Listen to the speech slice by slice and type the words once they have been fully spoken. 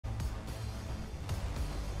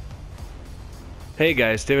Hey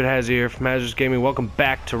guys, David Hazzy here from Hazardous Gaming. Welcome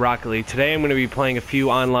back to Rocket League. Today I'm going to be playing a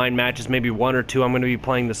few online matches, maybe one or two. I'm going to be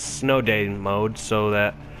playing the Snow Day mode so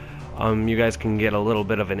that you guys can get a little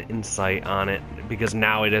bit of an insight on it, because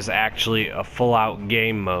now it is actually a full-out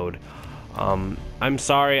game mode. I'm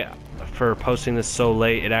sorry for posting this so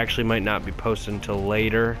late. It actually might not be posted until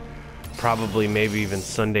later, probably maybe even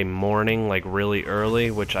Sunday morning, like really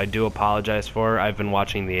early, which I do apologize for. I've been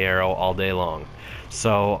watching the Arrow all day long.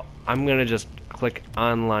 So I'm going to just click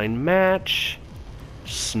online match,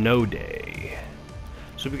 Snow Day.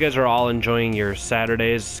 So if you guys are all enjoying your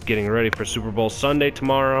Saturdays, getting ready for Super Bowl Sunday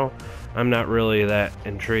tomorrow, I'm not really that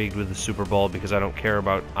intrigued with the Super Bowl because I don't care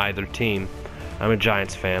about either team. I'm a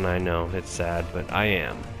Giants fan, I know, it's sad, but I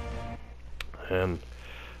am. And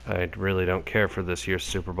I really don't care for this year's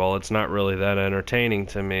Super Bowl. It's not really that entertaining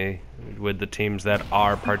to me with the teams that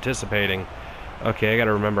are participating. Okay, I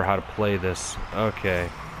gotta remember how to play this. Okay.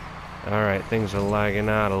 Alright, things are lagging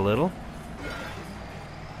out a little.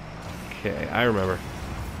 Okay, I remember.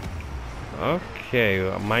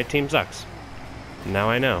 Okay, my team sucks. Now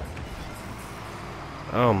I know.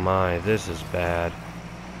 Oh my, this is bad.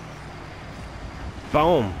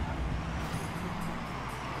 Boom!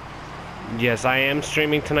 Yes, I am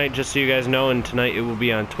streaming tonight, just so you guys know, and tonight it will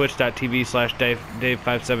be on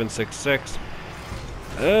twitch.tv/Dave5766.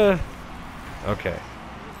 Okay.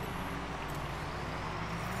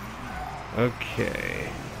 Okay.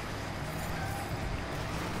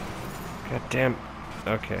 God damn.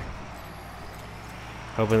 Okay.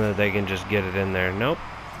 Hoping that they can just get it in there. Nope.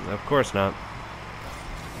 Of course not.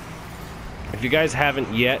 If you guys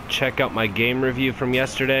haven't yet, check out my game review from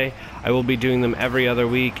yesterday. I will be doing them every other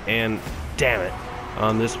week, and damn it.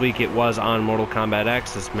 This week it was on Mortal Kombat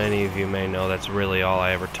X. As many of you may know, that's really all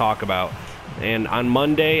I ever talk about. And on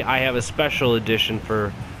Monday, I have a special edition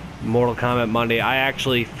for Mortal Kombat Monday. I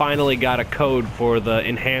actually finally got a code for the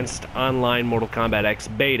enhanced online Mortal Kombat X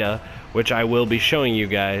beta, which I will be showing you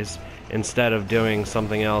guys instead of doing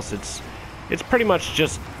something else. It's pretty much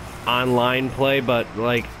just online play, but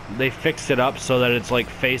like they fixed it up so that it's like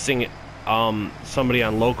facing somebody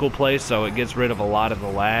on local play, so it gets rid of a lot of the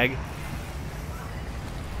lag.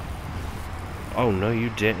 Oh no,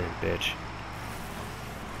 you didn't, bitch.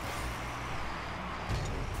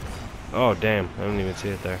 Oh damn, I didn't even see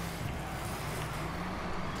it there.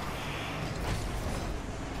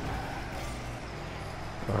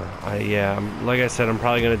 Yeah, like I said, I'm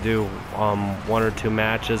probably gonna do one or two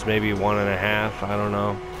matches, maybe 1.5. I don't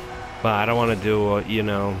know, but I don't want to do you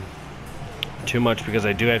know, too much because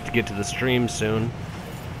I do have to get to the stream soon.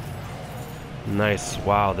 Nice,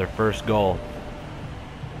 wow, their first goal.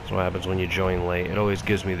 That's what happens when you join late. It always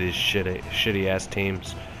gives me these shitty ass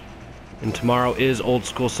teams. And tomorrow is Old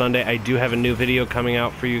School Sunday. I do have a new video coming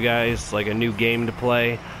out for you guys, like a new game to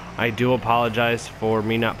play. I do apologize for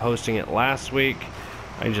me not posting it last week.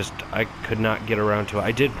 I could not get around to it.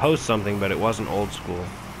 I did post something, but it wasn't Old School.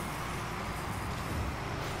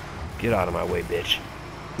 Get out of my way, bitch.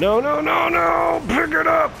 No, no, no, no! Pick it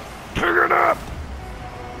up! Pick it up!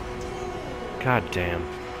 God damn.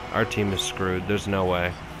 Our team is screwed. There's no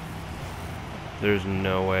way. There's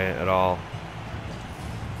no way at all.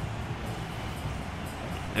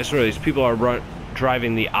 I swear, these people are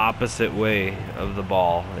driving the opposite way of the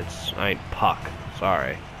ball. I ain't puck.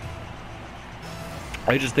 Sorry.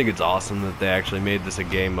 I just think it's awesome that they actually made this a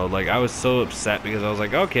game mode. Like, I was so upset because I was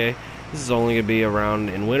like, okay, this is only going to be around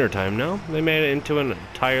in wintertime. No, they made it into an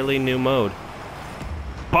entirely new mode.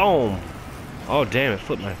 Boom! Oh, damn, it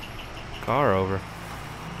flipped my car over.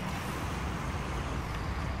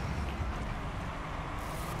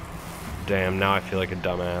 Damn, now I feel like a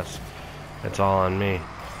dumbass. It's all on me.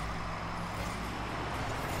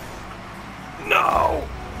 No!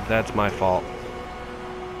 That's my fault.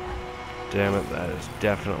 Damn it, that is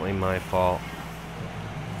definitely my fault.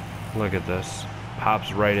 Look at this.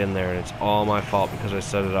 Pops right in there, and it's all my fault because I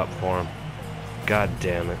set it up for him. God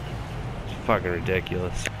damn it. It's fucking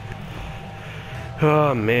ridiculous.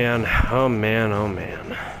 Oh man, oh man, oh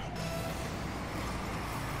man.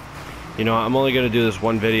 You know, I'm only going to do this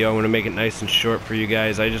one video. I'm going to make it nice and short for you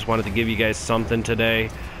guys. I just wanted to give you guys something today.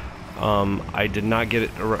 I did not get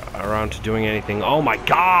it around to doing anything. Oh my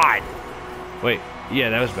god! Wait, yeah,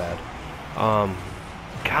 that was bad.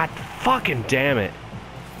 God fucking damn it.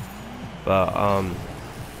 But,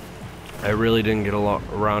 I really didn't get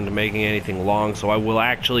around to making anything long, so I will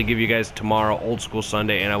actually give you guys tomorrow Old School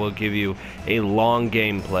Sunday, and I will give you a long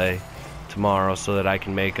gameplay tomorrow so that I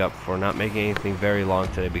can make up for not making anything very long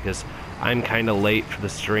today, because I'm kind of late for the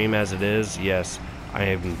stream as it is. Yes, I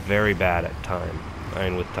am very bad at time. I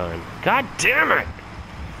mean, with time. God damn it!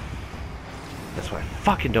 That's why I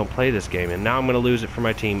fucking don't play this game, and now I'm gonna lose it for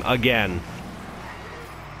my team again.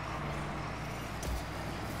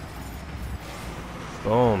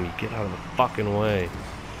 Boom, you get out of the fucking way.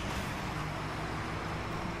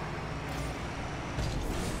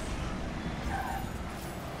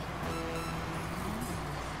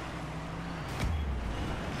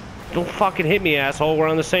 Don't fucking hit me, asshole. We're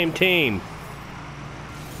on the same team.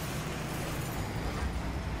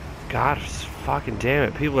 God fucking damn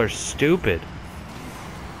it. People are stupid.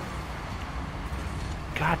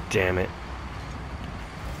 God damn it.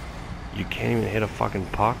 You can't even hit a fucking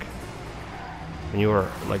puck? And you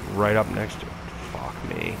were like right up next to it. Fuck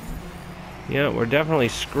me. Yeah, we're definitely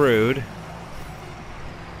screwed.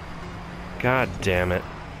 God damn it.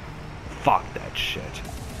 Fuck that shit.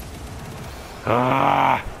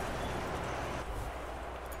 Ah!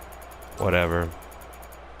 Whatever.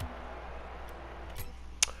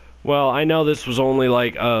 Well, I know this was only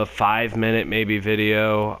like a 5-minute maybe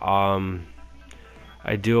video.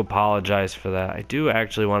 I do apologize for that. I do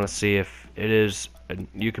actually want to see if it is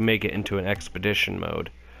you can make it into an expedition mode.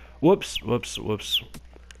 Whoops, whoops, whoops.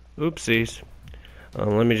 Oopsies.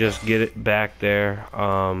 Let me just get it back there.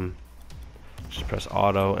 Just press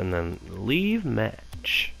auto and then leave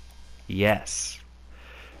match. Yes.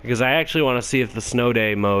 Because I actually want to see if the snow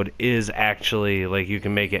day mode is actually, like, you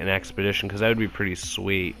can make it an expedition, because that would be pretty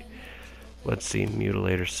sweet. Let's see,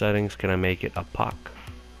 mutilator settings. Can I make it a puck?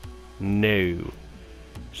 No.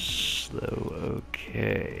 Slow,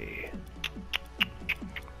 okay.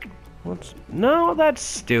 No, that's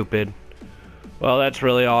stupid. Well, that's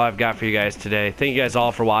really all I've got for you guys today. Thank you guys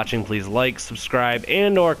all for watching. Please like, subscribe,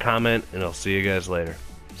 and or comment, and I'll see you guys later.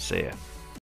 See ya.